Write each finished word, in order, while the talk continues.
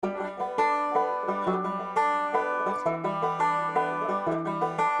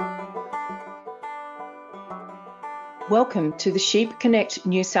Welcome to the Sheep Connect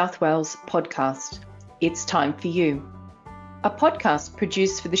New South Wales podcast. It's time for you. A podcast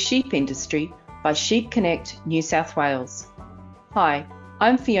produced for the sheep industry by Sheep Connect New South Wales. Hi,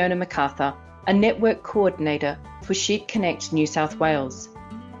 I'm Fiona MacArthur, a network coordinator for Sheep Connect New South Wales,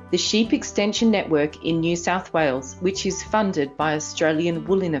 the sheep extension network in New South Wales, which is funded by Australian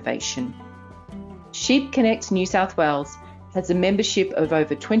Wool Innovation. Sheep Connect New South Wales has a membership of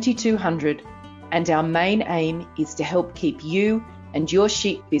over 2,200, and our main aim is to help keep you and your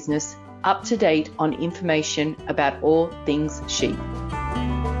sheep business up to date on information about all things sheep.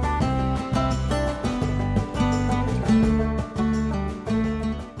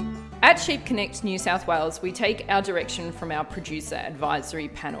 At Sheep Connect New South Wales, we take our direction from our producer advisory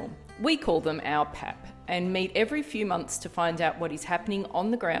panel. We call them our PAP and meet every few months to find out what is happening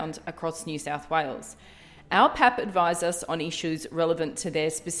on the ground across New South Wales. Our PAP advise us on issues relevant to their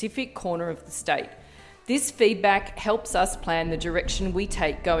specific corner of the state. This feedback helps us plan the direction we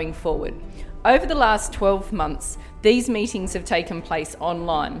take going forward. Over the last 12 months, these meetings have taken place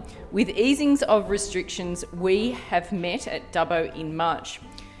online. With easings of restrictions, we have met at Dubbo in March.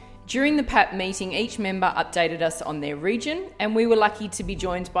 During the PAP meeting, each member updated us on their region, and we were lucky to be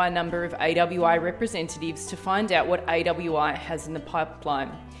joined by a number of AWI representatives to find out what AWI has in the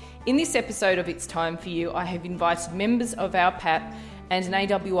pipeline. In this episode of It's Time For You, I have invited members of our PAP and an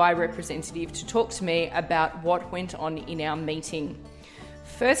AWI representative to talk to me about what went on in our meeting.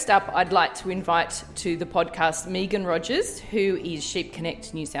 First up, I'd like to invite to the podcast Megan Rogers, who is Sheep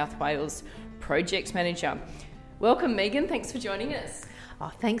Connect New South Wales Project Manager. Welcome, Megan. Thanks for joining us.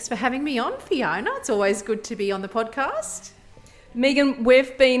 Oh, thanks for having me on, Fiona. It's always good to be on the podcast. Megan,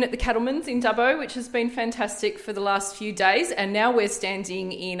 we've been at the Cattlemen's in Dubbo, which has been fantastic for the last few days, and now we're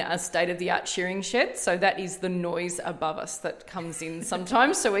standing in a state-of-the-art shearing shed, so that is the noise above us that comes in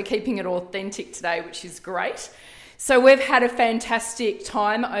sometimes, so we're keeping it authentic today, which is great. So we've had a fantastic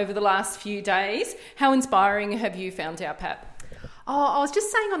time over the last few days. How inspiring have you found our PAP? Oh, I was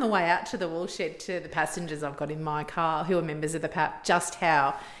just saying on the way out to the wool shed to the passengers I've got in my car who are members of the PAP just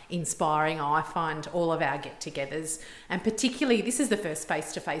how inspiring I find all of our get-togethers, and particularly this is the first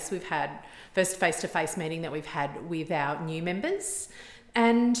face-to-face meeting that we've had with our new members.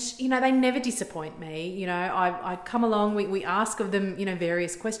 And, you know, they never disappoint me. You know, I come along, we ask of them, you know,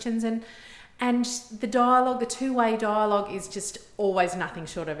 various questions, and the dialogue, the two-way dialogue is just always nothing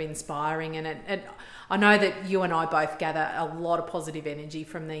short of inspiring. And I know that you and I both gather a lot of positive energy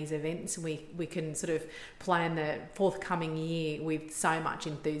from these events. We can sort of plan the forthcoming year with so much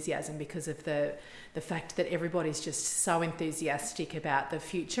enthusiasm because of the fact that everybody's just so enthusiastic about the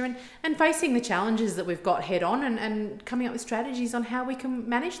future and facing the challenges that we've got head on and coming up with strategies on how we can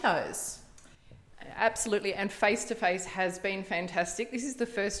manage those. Absolutely, and face-to-face has been fantastic. This is the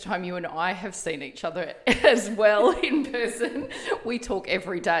first time you and I have seen each other as well in person. We talk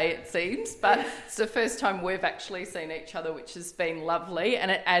every day, it seems, but it's the first time we've actually seen each other, which has been lovely,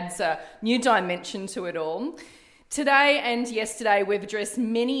 and it adds a new dimension to it all. Today and yesterday, we've addressed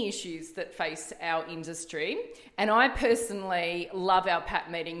many issues that face our industry, and I personally love our PAP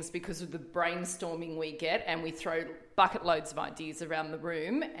meetings because of the brainstorming we get, and we throw bucket loads of ideas around the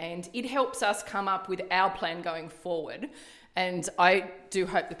room, and it helps us come up with our plan going forward. And I do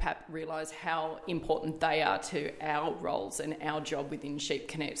hope the PAP realise how important they are to our roles and our job within Sheep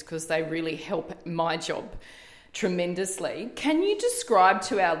Connect, because they really help my job tremendously. Can you describe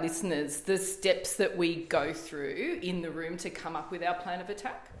to our listeners the steps that we go through in the room to come up with our plan of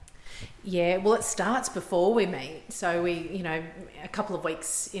attack? Yeah, well, it starts before we meet. So we, you know, a couple of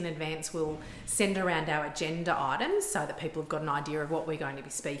weeks in advance, we'll send around our agenda items so that people have got an idea of what we're going to be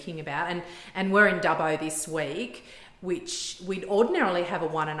speaking about. And we're in Dubbo this week, which we'd ordinarily have a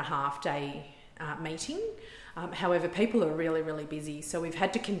 1.5 day meeting. However, people are really, really busy, so we've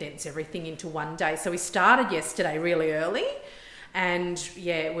had to condense everything into one day. So we started yesterday really early, and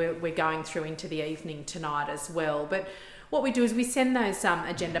yeah, we're going through into the evening tonight as well. But what we do is we send those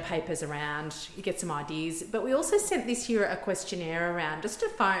agenda papers around, you get some ideas, but we also sent this year a questionnaire around just to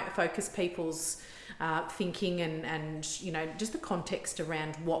focus people's thinking and you know, just the context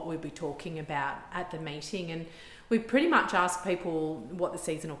around what we'll be talking about at the meeting. And we pretty much ask people what the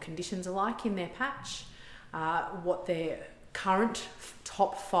seasonal conditions are like in their patch, what their current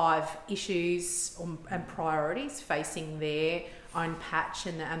top 5 issues and priorities facing their own patch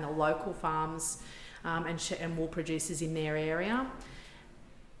and the local farms and wool producers in their area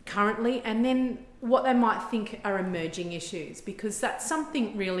currently, and then what they might think are emerging issues, because that's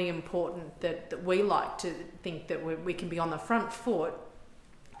something really important that we like to think that we can be on the front foot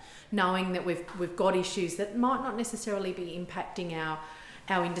knowing that we've got issues that might not necessarily be impacting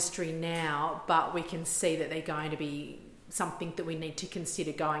our industry now, but we can see that they're going to be something that we need to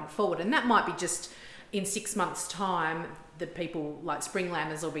consider going forward. And that might be just in 6 months' time, the people like spring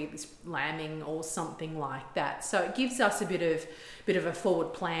lambers will be lambing or something like that. So it gives us a bit of a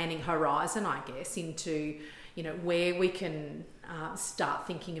forward planning horizon, I guess, into, you know, where we can start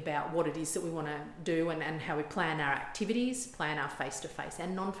thinking about what it is that we want to do and how we plan our activities, plan our face-to-face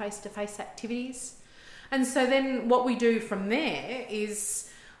and non-face-to-face activities. And so then what we do from there is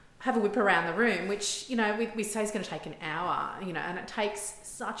have a whip around the room, which, you know, we say is going to take an hour, you know, and it takes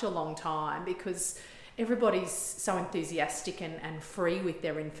such a long time because everybody's so enthusiastic and free with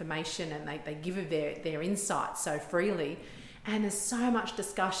their information, and they give their insights so freely. And there's so much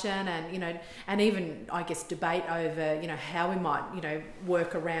discussion and, you know, and even, I guess, debate over, you know, how we might, you know,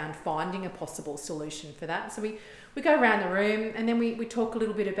 work around finding a possible solution for that. So we go around the room and then we talk a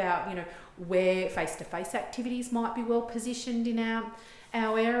little bit about, you know, where face-to-face activities might be well positioned in our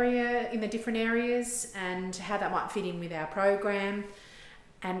area, in the different areas, and how that might fit in with our program.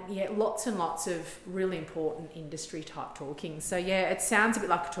 And yeah, lots and lots of really important industry type talking. So yeah, it sounds a bit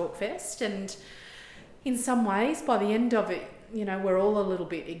like a talk fest, and in some ways, by the end of it, you know, we're all a little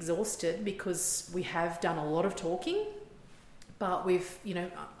bit exhausted because we have done a lot of talking. But we've, you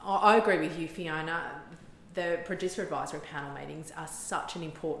know, I agree with you, Fiona. The producer advisory panel meetings are such an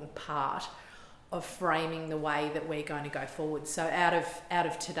important part of framing the way that we're going to go forward. So out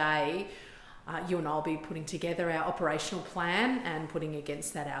of today, you and I will be putting together our operational plan and putting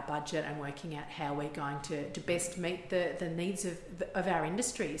against that our budget and working out how we're going to best meet the needs of our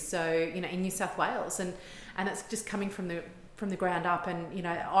industry. So, you know, in New South Wales, and it's just coming from the ground up. And, you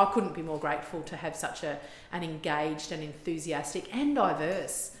know, I couldn't be more grateful to have such an engaged and enthusiastic and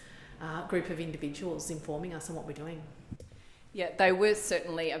diverse group of individuals informing us on what we're doing. Yeah, they were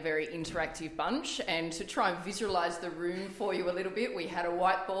certainly a very interactive bunch, and to try and visualise the room for you a little bit, we had a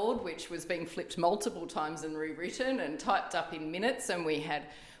whiteboard which was being flipped multiple times and rewritten and typed up in minutes, and we had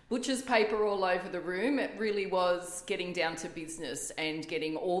butcher's paper all over the room. It really was getting down to business and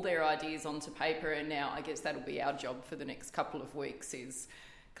getting all their ideas onto paper, and now I guess that'll be our job for the next couple of weeks, is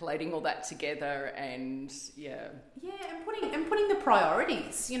collating all that together and and putting the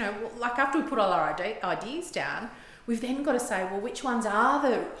priorities, you know, like after we put all our ideas down, we've then got to say, well, which ones are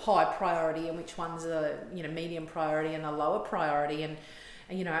the high priority and which ones are, you know, medium priority and a lower priority, and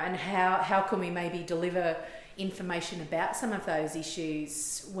you know, and how can we maybe deliver information about some of those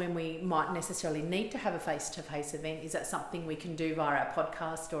issues when we might necessarily need to have a face-to-face event? Is that something we can do via our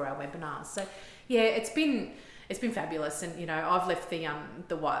podcast or our webinars? So yeah, it's been fabulous, and you know, I've left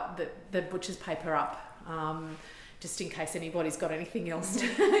the butcher's paper up just in case anybody's got anything else to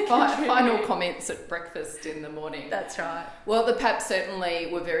final comments at breakfast in the morning. That's right. Well, the PAP certainly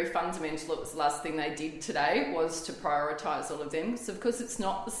were very fundamental. It was the last thing they did today was to prioritise all of them. So, of course, it's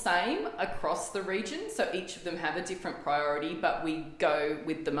not the same across the region. So each of them have a different priority, but we go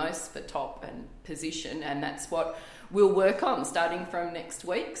with the most for top and position, and that's what we'll work on starting from next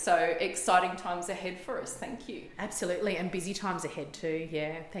week. So exciting times ahead for us. Thank you. Absolutely, and busy times ahead too.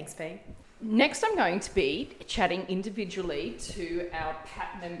 Yeah, thanks, Pete. Next, I'm going to be chatting individually to our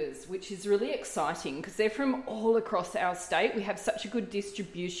PAP members, which is really exciting because they're from all across our state. We have such a good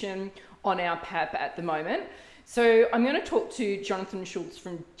distribution on our PAP at the moment. So I'm going to talk to Jonathan Schultz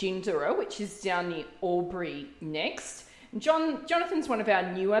from Jindera, which is down near Albury next. Jonathan's one of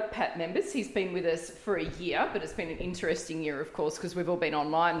our newer PAP members. He's been with us for a year, but it's been an interesting year, of course, because we've all been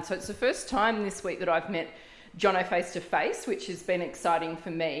online. So it's the first time this week that I've met Jono face-to-face, which has been exciting for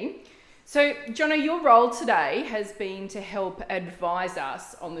me. So, Jono, your role today has been to help advise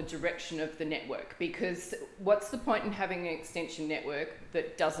us on the direction of the network, because what's the point in having an extension network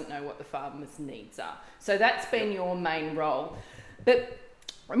that doesn't know what the farmers' needs are? So that's been your main role.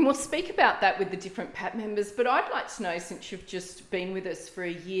 And we'll speak about that with the different PAP members, but I'd like to know, since you've just been with us for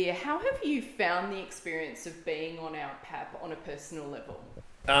a year, how have you found the experience of being on our PAP on a personal level?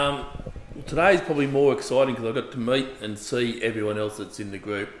 Today is probably more exciting because I got to meet and see everyone else that's in the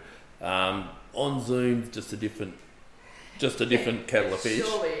group. On Zoom, just a different kettle of fish.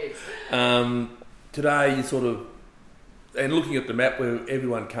 Surely is. Today, you sort of, and looking at the map where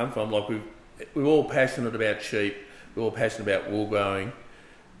everyone come from, like we're all passionate about sheep, we're all passionate about wool growing.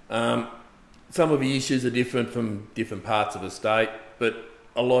 Some of the issues are different from different parts of the state, but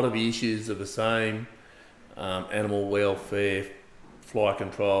a lot of the issues are the same. Animal welfare, fly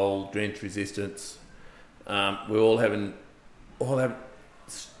control, drench resistance. We all have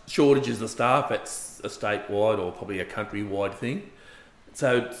shortages of staff. That's a statewide or probably a countrywide thing.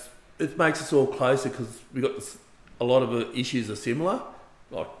 So it makes us all closer because we got a lot of the issues are similar,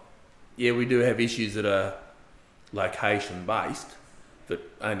 like we do have issues that are location based, but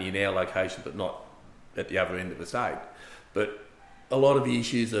only in our location, but not at the other end of the state. But a lot of the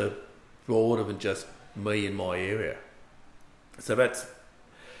issues are broader than just me in my area. So that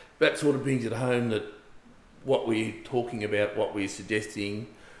sort of brings it home that what we're talking about, what we're suggesting,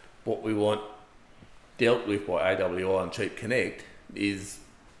 what we want dealt with by AWI and Cheap Connect it's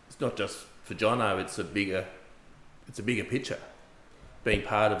not just for Jono, it's a bigger picture, being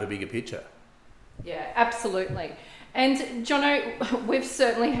part of a bigger picture. Yeah, absolutely. And Jono, we've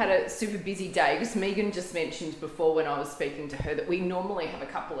certainly had a super busy day, because Megan just mentioned before when I was speaking to her that we normally have a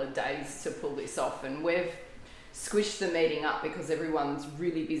couple of days to pull this off, and we've squished the meeting up because everyone's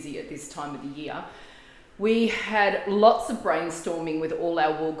really busy at this time of the year. We had lots of brainstorming with all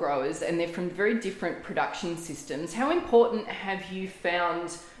our wool growers, and they're from very different production systems. How important have you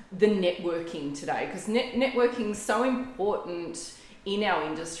found the networking today? Because networking is so important in our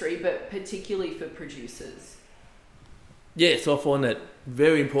industry, but particularly for producers. Yes, I find that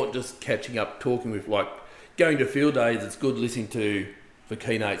very important, just catching up, talking with, like, going to field days, it's good listening to the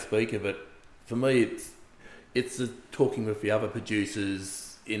keynote speaker, but for me it's the talking with the other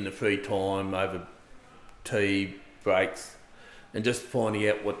producers in the free time, over tea breaks, and just finding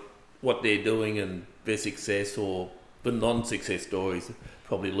out what they're doing and their success or the non-success stories.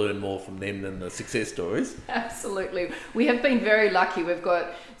 Probably learn more from them than the success stories. Absolutely. We have been very lucky. We've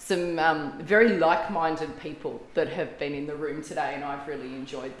got some very like-minded people that have been in the room today, and I've really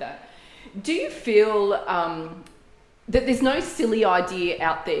enjoyed that. Do you feel that there's no silly idea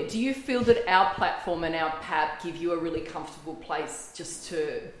out there? Do you feel that our platform and our PAP give you a really comfortable place just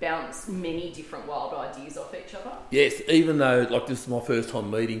to bounce many different wild ideas off each other? Yes, even though, like, this is my first time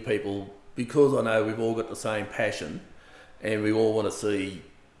meeting people, because I know we've all got the same passion and we all want to see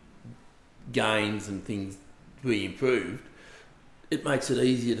gains and things be improved, it makes it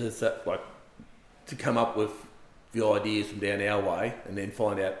easier to come up with the ideas from down our way, and then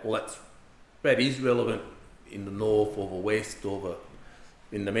find out, well, that is relevant in the north or the west or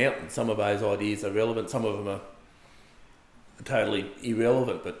in the mountains. Some of those ideas are relevant, some of them are totally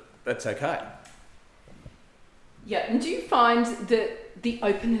irrelevant, but that's okay. Yeah, and do you find that the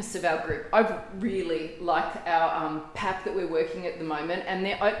openness of our group, I really like our PAP that we're working at the moment, and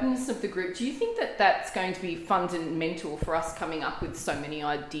the openness of the group, do you think that that's going to be fundamental for us coming up with so many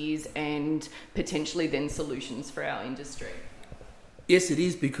ideas and potentially then solutions for our industry? Yes, it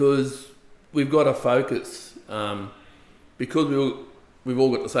is, because we've got to focus, because we've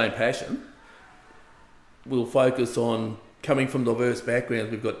all got the same passion. We'll focus on coming from diverse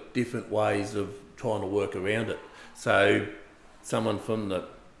backgrounds. We've got different ways of trying to work around it. So someone from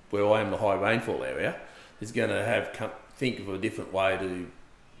where I am, the high rainfall area, is going to think of a different way to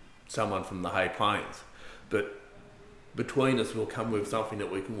someone from the Hay Plains. But between us, we'll come with something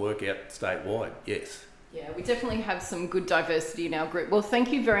that we can work out statewide. Yes. Yeah, we definitely have some good diversity in our group. Well,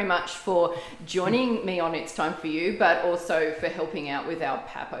 thank you very much for joining me on It's Time For You, but also for helping out with our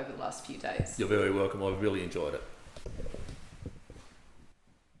PAP over the last few days. You're very welcome. I've really enjoyed it.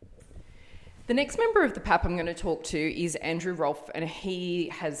 The next member of the PAP I'm going to talk to is Andrew Rolfe, and he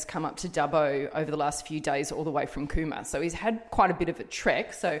has come up to Dubbo over the last few days all the way from Cooma. So he's had quite a bit of a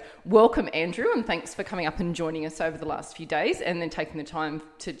trek. So welcome, Andrew, and thanks for coming up and joining us over the last few days and then taking the time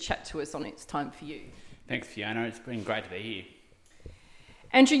to chat to us on It's Time For You. Thanks, Fiona. It's been great to be here.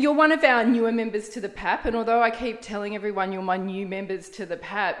 Andrew, you're one of our newer members to the PAP, and although I keep telling everyone you're my new members to the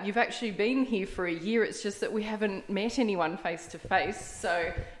PAP, you've actually been here for a year. It's just that we haven't met anyone face to face,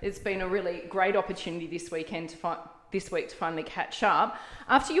 so it's been a really great opportunity this week to finally catch up.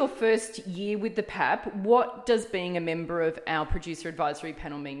 After your first year with the PAP, what does being a member of our producer advisory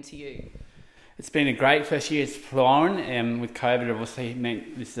panel mean to you? It's been a great first year. It's flown, and with COVID, obviously,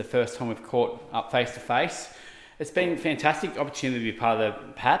 meant this is the first time we've caught up face to face. It's been a fantastic opportunity to be part of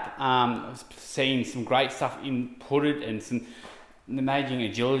the PAP. I've seen some great stuff inputted and some amazing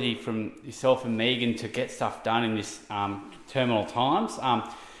agility from yourself and Megan to get stuff done in this terminal times. And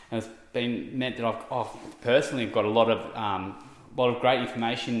it's been meant that I've personally got a lot of great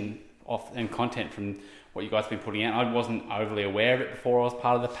information and content from what you guys have been putting out. I wasn't overly aware of it before I was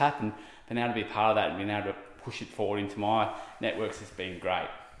part of the PAP, and being able to be part of that and being able to push it forward into my networks has been great.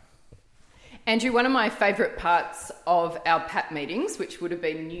 Andrew, one of my favourite parts of our PAP meetings, which would have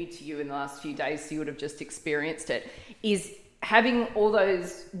been new to you in the last few days, so you would have just experienced it, is having all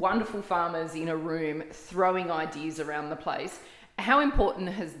those wonderful farmers in a room throwing ideas around the place. How important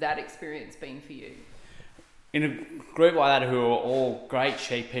has that experience been for you? In a group like that, who are all great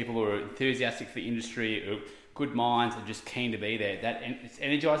sheep people, who are enthusiastic for the industry, who are good minds and just keen to be there, it's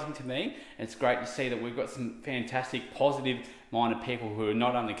energising to me, and it's great to see that we've got some fantastic positive minded people who are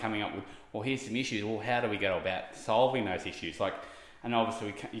not only coming up with, well, here's some issues, well, how do we go about solving those issues? And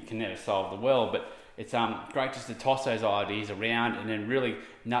obviously you can never solve the world, but it's great just to toss those ideas around and then really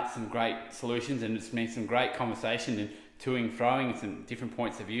nut some great solutions, and it's been some great conversation and toing, throwing some different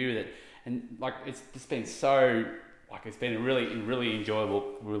points of view it's just been so, it's been a really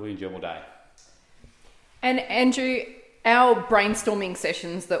enjoyable day. And Andrew, our brainstorming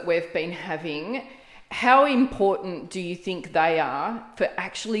sessions that we've been having, how important do you think they are for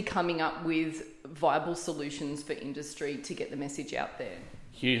actually coming up with viable solutions for industry to get the message out there?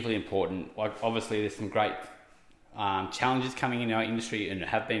 Hugely important. Obviously there's some great challenges coming in our industry and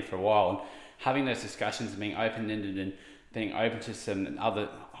have been for a while, and having those discussions and being open-ended and being open to some other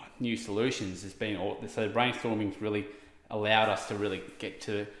new solutions has been so brainstorming's really allowed us to really get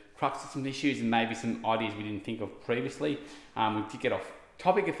to the crux of some issues and maybe some ideas we didn't think of previously. We did get off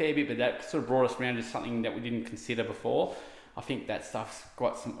topic a fair bit, but that sort of brought us around to something that we didn't consider before. I think that stuff's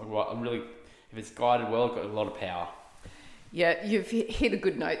got if it's guided well, got a lot of power. Yeah, you've hit a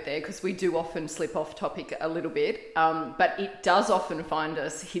good note there, because we do often slip off topic a little bit, but it does often find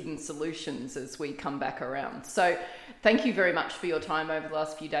us hidden solutions as we come back around. So thank you very much for your time over the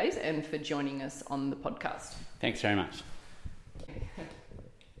last few days and for joining us on the podcast. Thanks very much.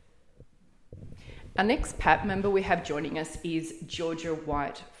 Our next PAP member we have joining us is Georgia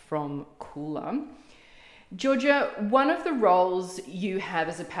White from Coolah. Georgia, one of the roles you have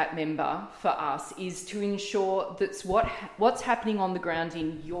as a PAP member for us is to ensure that what's happening on the ground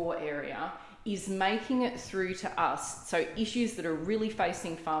in your area is making it through to us. So issues that are really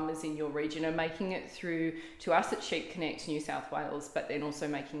facing farmers in your region are making it through to us at Sheep Connect New South Wales, but then also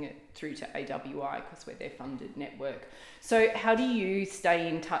making it through to AWI because we're their funded network. So how do you stay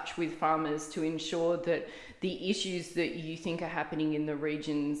in touch with farmers to ensure that the issues that you think are happening in the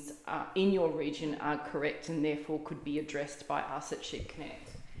regions, in your region, are correct and therefore could be addressed by us at Sheep Connect?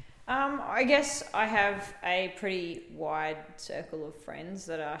 I guess I have a pretty wide circle of friends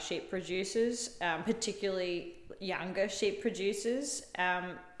that are sheep producers, particularly younger sheep producers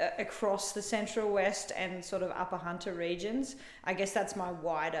across the Central West and sort of Upper Hunter regions. I guess that's my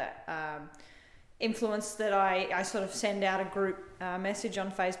wider influence, that I sort of send out a group message on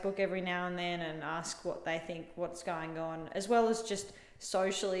Facebook every now and then and ask what they think, what's going on, as well as just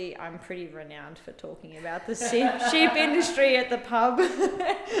socially. I'm pretty renowned for talking about the sheep industry at the pub.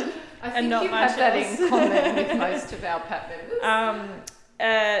 I think you have that in common with most of our PAP members.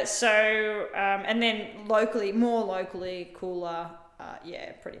 And then more locally, Coolah,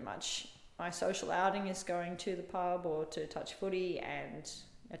 pretty much my social outing is going to the pub or to touch footy, and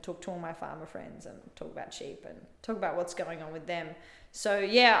I talk to all my farmer friends and talk about sheep and talk about what's going on with them. So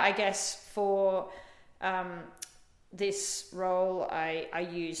I guess for this role, I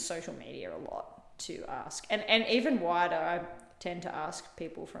use social media a lot to ask, and even wider, I tend to ask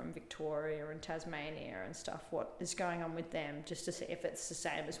people from Victoria and Tasmania and stuff what is going on with them, just to see if it's the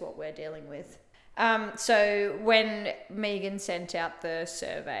same as what we're dealing with. So when Megan sent out the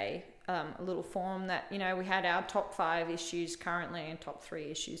survey, a little form that, we had our top 5 issues currently and top 3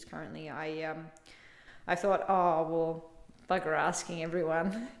 issues currently, I thought, bugger asking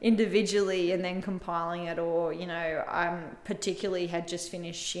everyone individually and then compiling it, or particularly had just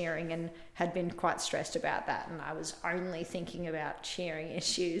finished shearing and had been quite stressed about that, and I was only thinking about shearing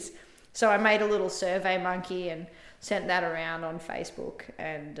issues. So I made a little survey monkey and sent that around on Facebook,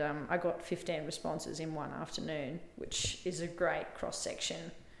 and I got 15 responses in one afternoon, which is a great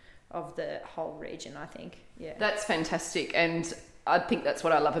cross-section of the whole region, I think. Yeah, that's fantastic, and I think that's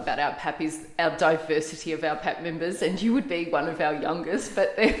what I love about our PAP is our diversity of our PAP members, and you would be one of our youngest,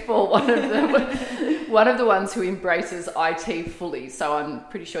 but therefore one of the ones who embraces IT fully. So I'm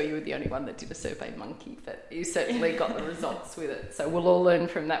pretty sure you were the only one that did a survey monkey, but you certainly got the results with it. So we'll all learn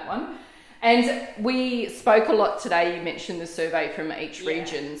from that one. And we spoke a lot today. You mentioned the survey from each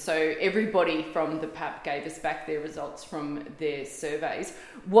region. So everybody from the PAP gave us back their results from their surveys.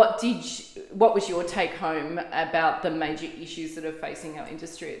 What was your take home about the major issues that are facing our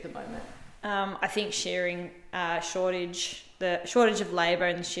industry at the moment? I think shearing shortage, the shortage of labour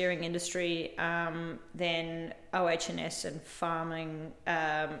in the shearing industry, then OH&S and farming,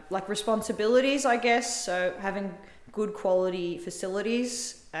 responsibilities, I guess. So having good quality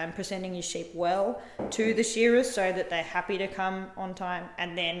facilities and presenting your sheep well to the shearers so that they're happy to come on time,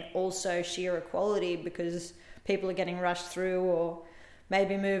 and then also shearer quality, because people are getting rushed through or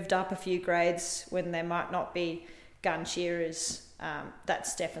maybe moved up a few grades when they might not be gun shearers.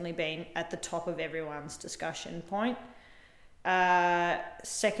 That's definitely been at the top of everyone's discussion point.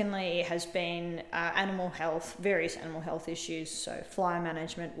 Secondly, has been animal health, various animal health issues, so fly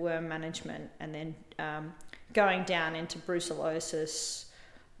management, worm management, and then going down into brucellosis,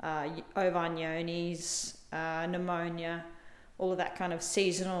 ovine Johne's, pneumonia, all of that kind of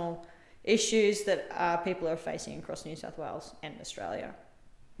seasonal issues that people are facing across New South Wales and Australia.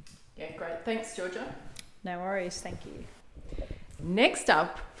 Yeah, great. Thanks, Georgia. No worries, thank you. Next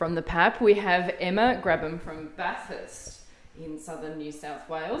up from the PAP, we have Emma Grabham from Bathurst in southern New South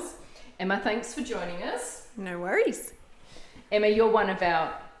Wales. Emma, thanks for joining us. No worries. Emma, you're one of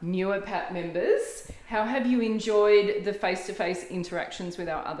our newer PAP members. How have you enjoyed the face-to-face interactions with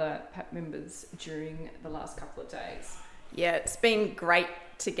our other PAP members during the last couple of days? Yeah, it's been great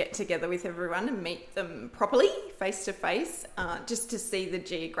to get together with everyone and meet them properly, face-to-face, just to see the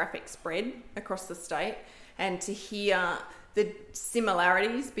geographic spread across the state and to hear the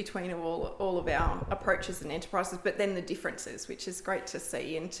similarities between all of our approaches and enterprises, but then the differences, which is great to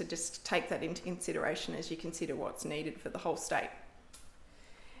see, and to just take that into consideration as you consider what's needed for the whole state.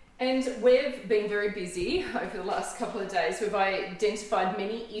 And we've been very busy over the last couple of days. We've identified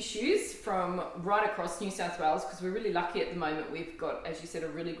many issues from right across New South Wales, because we're really lucky at the moment. We've got, as you said, a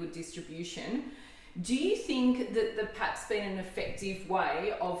really good distribution. Do you think that the PAP's been an effective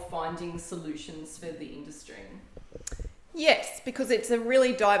way of finding solutions for the industry? Yes, because it's a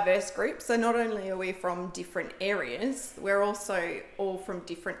really diverse group. So not only are we from different areas, we're also all from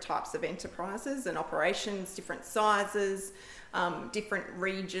different types of enterprises and operations, different sizes, different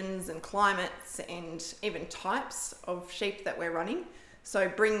regions and climates, and even types of sheep that we're running. So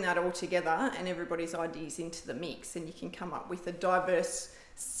bring that all together and everybody's ideas into the mix, and you can come up with a diverse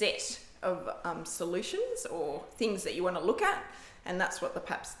set of solutions or things that you want to look at. And that's what the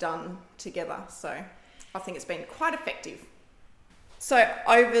PAP's done together. So I think it's been quite effective. So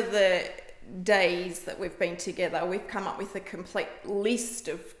over the days that we've been together, we've come up with a complete list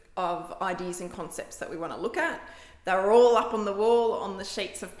of ideas and concepts that we want to look at. They were all up on the wall on the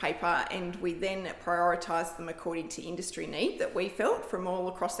sheets of paper, and we then prioritised them according to industry need that we felt from all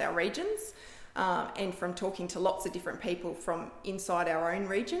across our regions, and from talking to lots of different people from inside our own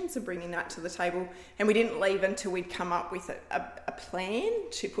regions and bringing that to the table. And we didn't leave until we'd come up with a plan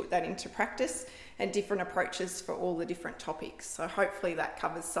to put that into practice and different approaches for all the different topics. So hopefully that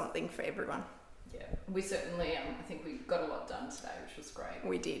covers something for everyone. Yeah, we certainly, I think we got a lot done today, which was great.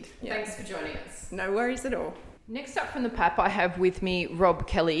 We did. Yeah. Thanks for joining us. No worries at all. Next up from the PAP, I have with me Rob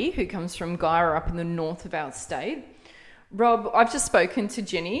Kelly, who comes from Guyra up in the north of our state. Rob, I've just spoken to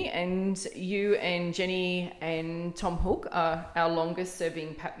Jenny, and you and Jenny and Tom Hook are our longest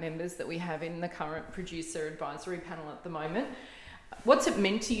serving PAP members that we have in the current producer advisory panel at the moment. What's it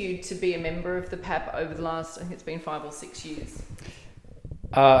meant to you to be a member of the PAP over the last, I think it's been 5 or 6 years?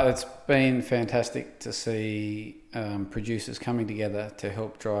 It's been fantastic to see producers coming together to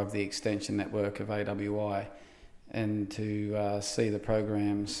help drive the extension network of AWI, and to see the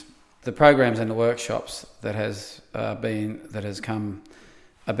programs and the workshops that has come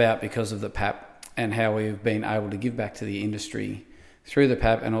about because of the PAP, and how we've been able to give back to the industry through the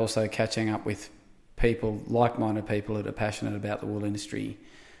PAP, and also catching up with people, like-minded people that are passionate about the wool industry,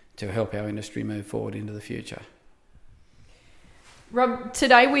 to help our industry move forward into the future. Rob,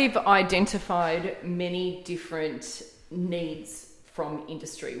 today we've identified many different needs from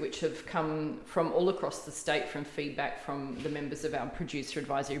industry, which have come from all across the state from feedback from the members of our producer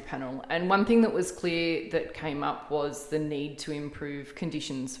advisory panel. And one thing that was clear that came up was the need to improve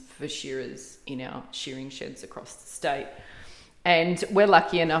conditions for shearers in our shearing sheds across the state. And we're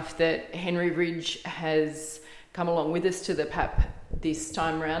lucky enough that Henry Ridge has come along with us to the PAP this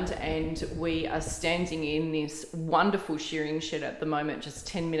time round, and we are standing in this wonderful shearing shed at the moment, just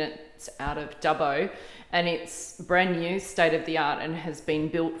 10 minutes out of Dubbo, and it's brand new, state of the art, and has been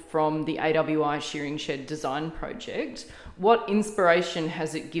built from the AWI shearing shed design project. What inspiration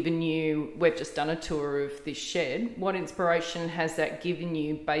has it given you? We've just done a tour of this shed. What inspiration has that given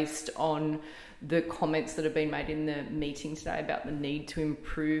you based on the comments that have been made in the meeting today about the need to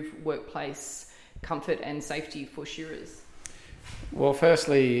improve workplace comfort and safety for shearers? Well,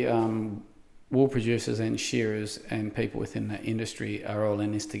 firstly, wool producers and shearers and people within the industry are all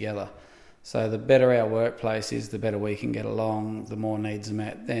in this together. So the better our workplace is, the better we can get along, the more needs are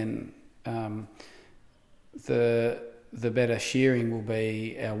met, then the better shearing will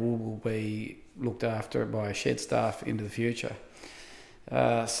be, our wool will be looked after by shed staff into the future.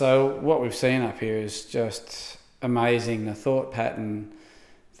 So what we've seen up here is just amazing, the thought pattern,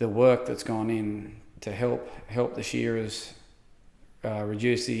 the work that's gone in to help the shearers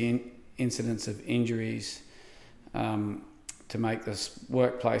reduce the incidence of injuries, to make this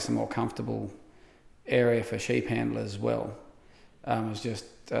workplace a more comfortable area for sheep handlers as well. It's just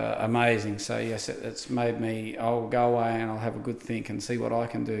amazing. So yes, it's made me, I'll go away and I'll have a good think and see what I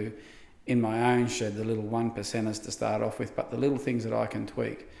can do in my own shed, the little 1%ers to start off with, but the little things that I can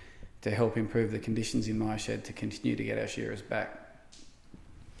tweak to help improve the conditions in my shed to continue to get our shearers back.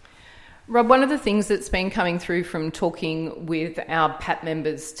 Rob, one of the things that's been coming through from talking with our PAP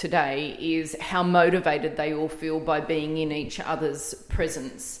members today is how motivated they all feel by being in each other's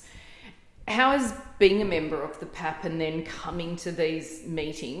presence. How is being a member of the PAP and then coming to these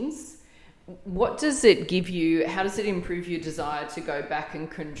meetings, what does it give you? How does it improve your desire to go back and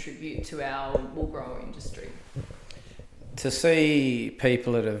contribute to our wool grower industry? To see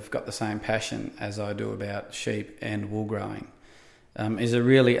people that have got the same passion as I do about sheep and wool growing is a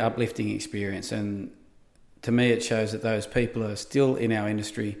really uplifting experience, and to me it shows that those people are still in our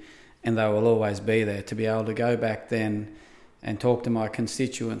industry and they will always be there. To be able to go back then and talk to my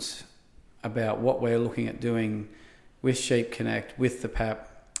constituents about what we're looking at doing with Sheep Connect, with the PAP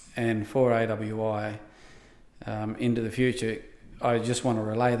and for AWI into the future, I just want to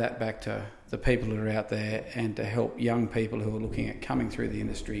relay that back to the people that are out there and to help young people who are looking at coming through the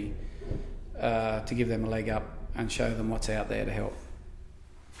industry to give them a leg up and show them what's out there to help.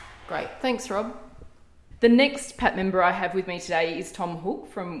 Great. Thanks, Rob. The next PAP member I have with me today is Tom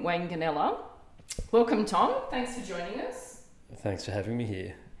Hook from Wanganella. Welcome, Tom. Thanks for joining us. Thanks for having me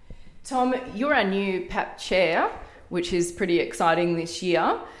here. Tom, you're our new PAP chair, which is pretty exciting this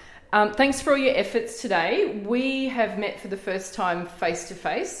year. Thanks for all your efforts today. We have met for the first time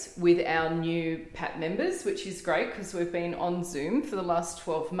face-to-face with our new PAP members, which is great because we've been on Zoom for the last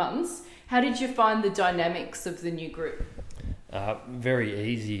 12 months. How did you find the dynamics of the new group? Very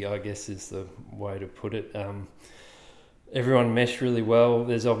easy, I guess, is the way to put it. Everyone meshed really well.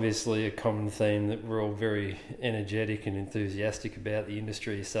 There's obviously a common theme that we're all very energetic and enthusiastic about the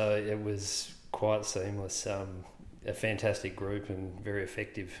industry, so it was quite seamless. A fantastic group and very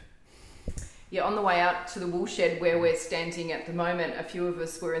effective. Yeah, on the way out to the wool shed where we're standing at the moment, a few of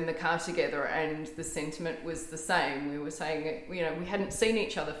us were in the car together and the sentiment was the same. We were saying, we hadn't seen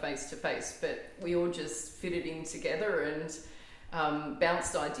each other face to face, but we all just fitted in together and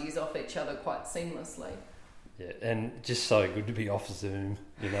bounced ideas off each other quite seamlessly. Yeah, and just so good to be off Zoom.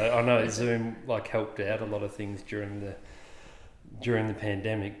 I know Zoom helped out a lot of things during the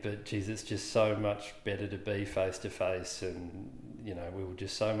pandemic, but geez, it's just so much better to be face to face, and we were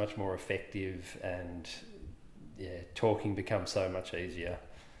just so much more effective, and talking becomes so much easier.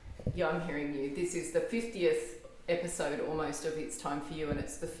 Yeah, I'm hearing you. This is the 50th episode almost of It's Time For You, and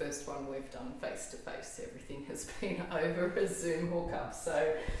it's the first one we've done face to face. Everything has been over a Zoom hookup,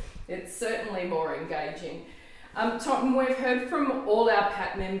 so it's certainly more engaging. Tom, we've heard from all our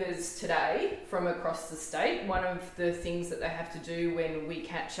PAP members today from across the state. One of the things that they have to do when we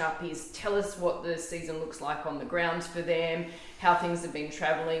catch up is tell us what the season looks like on the ground for them, how things have been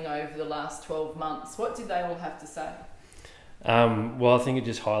travelling over the last 12 months. What did they all have to say? Well, I think it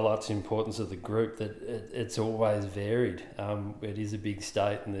just highlights the importance of the group, that it's always varied. It is a big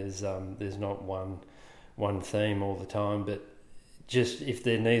state, and there's not one theme all the time, but just if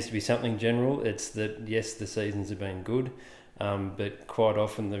there needs to be something general, it's that yes, the seasons have been good, but quite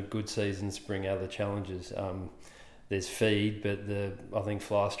often the good seasons bring other challenges. There's feed, but I think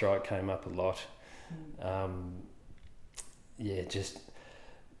fly strike came up a lot. Just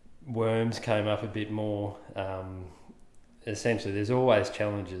worms came up a bit more. Essentially, there's always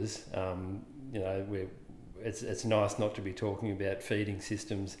challenges. It's nice not to be talking about feeding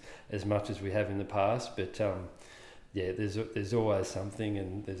systems as much as we have in the past, but there's always something,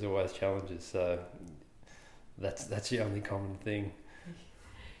 and there's always challenges. So that's the only common thing.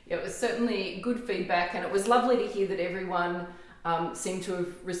 Yeah, it was certainly good feedback, and it was lovely to hear that everyone seemed to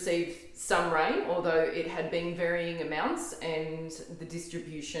have received some rain, although it had been varying amounts and the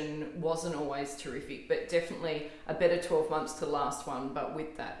distribution wasn't always terrific, but definitely a better 12 months to the last one. But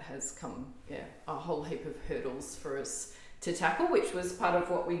with that has come a whole heap of hurdles for us to tackle, which was part of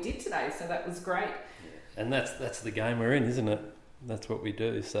what we did today, so that was great. And that's the game we're in, isn't it? That's what we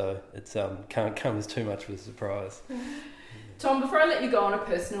do, so it's can't come as too much of a surprise. Tom, before I let you go on a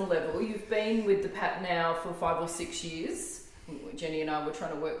personal level, you've been with the PAP now for 5 or 6 years. Jenny and I were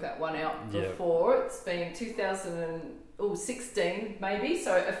trying to work that one out before. Yep. It's been 2016 maybe,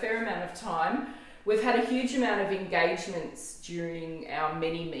 so a fair amount of time. We've had a huge amount of engagements during our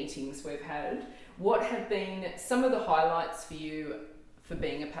many meetings we've had. What have been some of the highlights for you for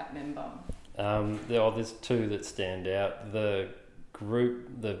being a PAP member? There's two that stand out. The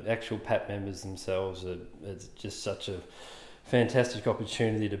group, the actual PAP members themselves, it's just such a fantastic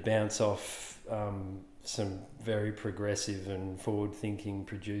opportunity to bounce off some very progressive and forward-thinking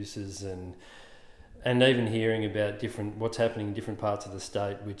producers, and even hearing about what's happening in different parts of the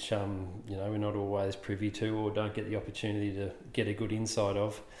state, which we're not always privy to or don't get the opportunity to get a good insight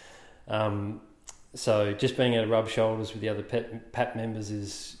of. So just being able to rub shoulders with the other PAP members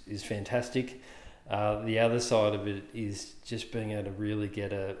is fantastic. The other side of it is just being able to really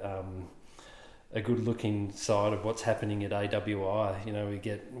get a good looking side of what's happening at AWI. You know,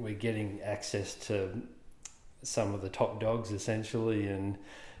 we're getting access to some of the top dogs essentially, and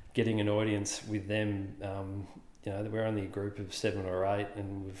getting an audience with them. You know, we're only a group of 7 or 8,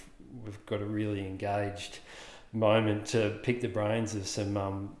 and we've got a really engaged moment to pick the brains of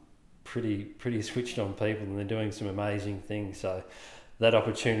some pretty switched on people, and they're doing some amazing things. So that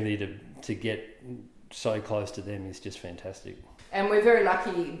opportunity to get so close to them is just fantastic. And we're very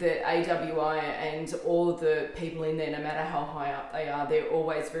lucky that AWI and all the people in there, no matter how high up they are, they're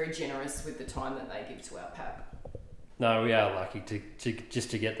always very generous with the time that they give to our PAP. No, we are lucky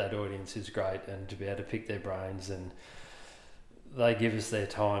to get that audience is great, and to be able to pick their brains, and they give us their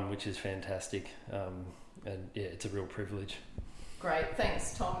time, which is fantastic. And yeah, it's a real privilege. Great,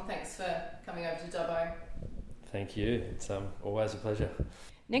 thanks Tom, thanks for coming over to Dubbo. Thank you, it's always a pleasure.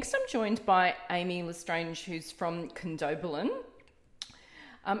 Next I'm joined by Amy Lestrange, who's from Condobolin.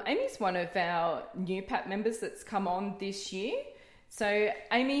 Amy's one of our new PAP members that's come on this year. So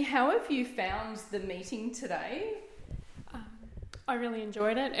Amy, how have you found the meeting today? I really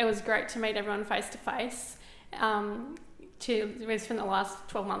enjoyed it. It was great to meet everyone face to face. We've spent the last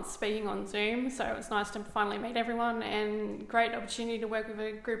 12 months speaking on Zoom, so it was nice to finally meet everyone, and great opportunity to work with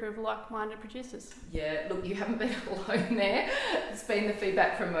a group of like-minded producers. Yeah, look, you haven't been alone there. It's been the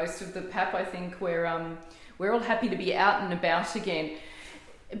feedback from most of the PAP. I think we're all happy to be out and about again.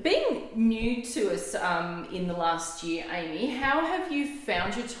 Being new to us in the last year, Amy, how have you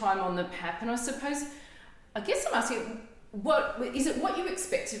found your time on the PAP? And I guess I'm asking, what you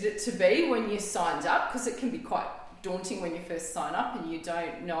expected it to be when you signed up? Because it can be quite daunting when you first sign up and you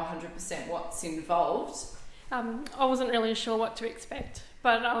don't know 100% what's involved. I wasn't really sure what to expect,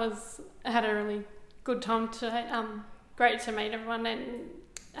 but I had a really good time great to meet everyone,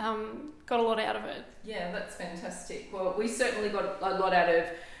 and got a lot out of it. Yeah, that's fantastic. Well, we certainly got a lot out of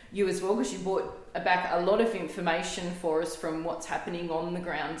you as well, because you brought back a lot of information for us from what's happening on the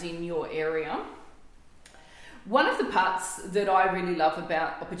ground in your area. One of the parts that I really love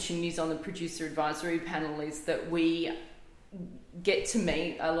about opportunities on the producer advisory panel is that we get to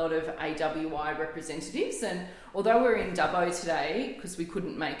meet a lot of AWI representatives, and although we're in Dubbo today because we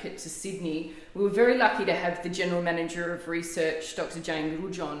couldn't make it to Sydney, we were very lucky to have the General Manager of Research, Dr. Jane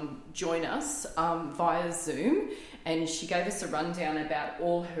Littlejohn, join us via Zoom, and she gave us a rundown about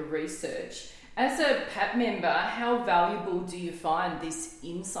all her research. As a PAP member, how valuable do you find this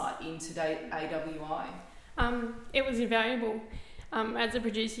insight into AWI? It was invaluable. As a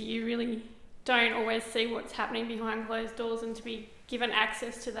producer, you really don't always see what's happening behind closed doors, and to be given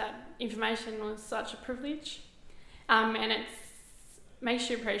access to that information was such a privilege. And it makes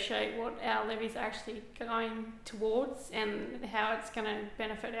you appreciate what our levy's actually going towards and how it's going to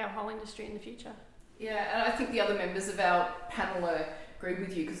benefit our whole industry in the future. Yeah, and I think the other members of our panel agree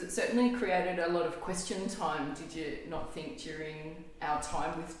with you, because it certainly created a lot of question time, did you not think, during our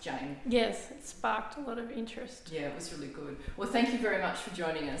time with Jane? Yes, it sparked a lot of interest. Yeah, it was really good. Well, thank you very much for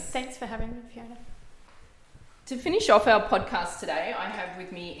joining us. Thanks for having me, Fiona. To finish off our podcast today, I have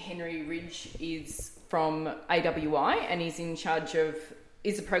with me Henry Ridge, is from AWI, and he's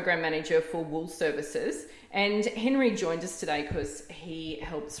is a program manager for wool services. And Henry joined us today because he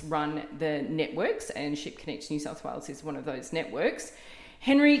helps run the networks, and Ship Connect New South Wales is one of those networks.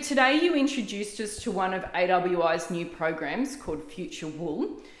 Henry, today you introduced us to one of AWI's new programs called Future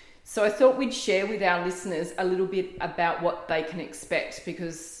Wool. So I thought we'd share with our listeners a little bit about what they can expect,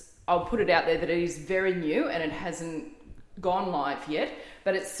 because I'll put it out there that it is very new and it hasn't gone live yet,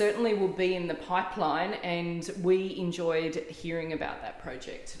 but it certainly will be in the pipeline, and we enjoyed hearing about that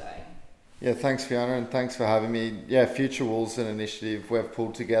project today. Yeah, thanks Fiona, and thanks for having me. Yeah, Future Wool's an initiative we've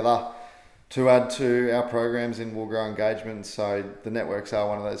pulled together to add to our programs in wool grower engagement. So the networks are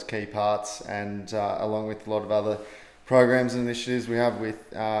one of those key parts, and along with a lot of other programs and initiatives we have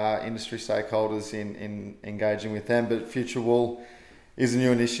with industry stakeholders in engaging with them. But Future Wool is a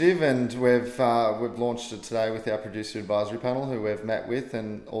new initiative, and we've launched it today with our producer advisory panel, who we've met with,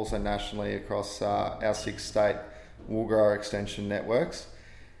 and also nationally across our 6-state wool grower extension networks.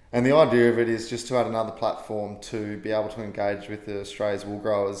 And the idea of it is just to add another platform to be able to engage with the Australia's wool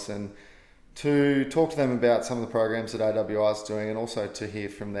growers and to talk to them about some of the programs that AWI is doing, and also to hear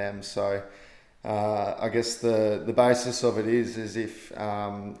from them. So I guess the basis of it is if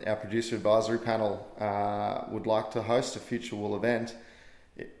our producer advisory panel would like to host a Future Wool event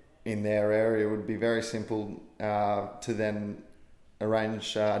in their area, it would be very simple to then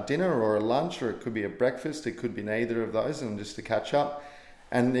arrange dinner or a lunch, or it could be a breakfast, it could be neither of those, and just to catch up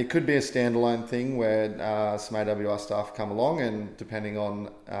And it could be a standalone thing where some AWI staff come along, and depending on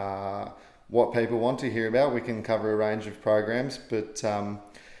what people want to hear about, we can cover a range of programs. But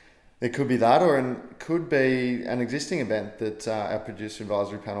it could be that, or it could be an existing event that our producer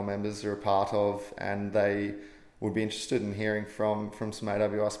advisory panel members are a part of, and they would be interested in hearing from some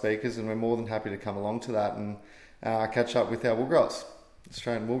AWI speakers, and we're more than happy to come along to that and catch up with our wool growers,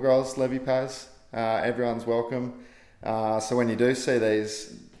 Australian wool growers, Levy Paz. Everyone's welcome. So when you do see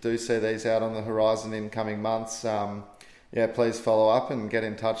these out on the horizon in coming months, please follow up and get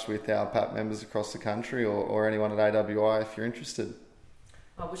in touch with our PAP members across the country, or anyone at AWI if you're interested.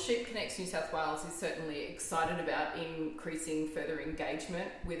 Well, Sheep Connects New South Wales is certainly excited about increasing further engagement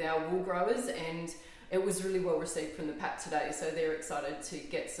with our wool growers, and it was really well received from the PAP today, so they're excited to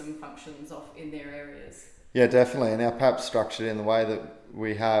get some functions off in their areas. Yeah, definitely, and our PAP's structured in the way that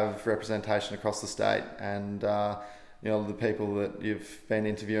we have representation across the state, and the people that you've been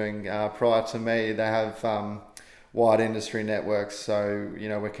interviewing prior to me, they have wide industry networks, so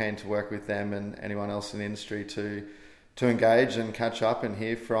we're keen to work with them and anyone else in the industry to engage and catch up and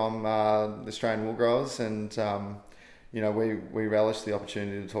hear from the Australian wool growers, and we relish the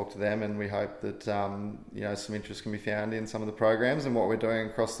opportunity to talk to them, and we hope that some interest can be found in some of the programs and what we're doing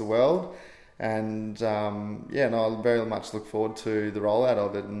across the world. And I very much look forward to the rollout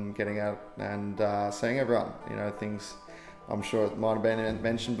of it and getting out and seeing everyone. Things, I'm sure it might have been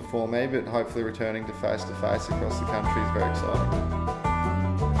mentioned before me, but hopefully returning to face across the country is very exciting.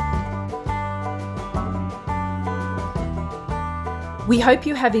 We hope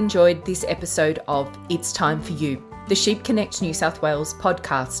you have enjoyed this episode of It's Time for You, the Sheep Connect New South Wales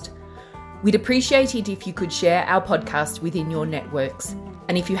podcast. We'd appreciate it if you could share our podcast within your networks.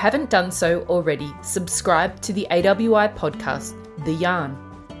 And if you haven't done so already, subscribe to the AWI podcast, The Yarn.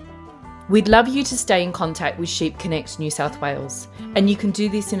 We'd love you to stay in contact with Sheep Connect New South Wales, and you can do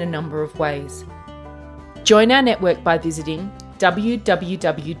this in a number of ways. Join our network by visiting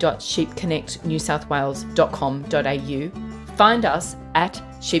www.sheepconnectnewsouthwales.com.au. Find us at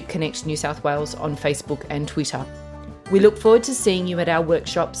Sheep Connect New South Wales on Facebook and Twitter. We look forward to seeing you at our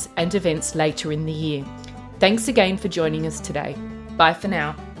workshops and events later in the year. Thanks again for joining us today. Bye for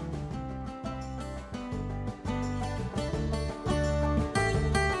now.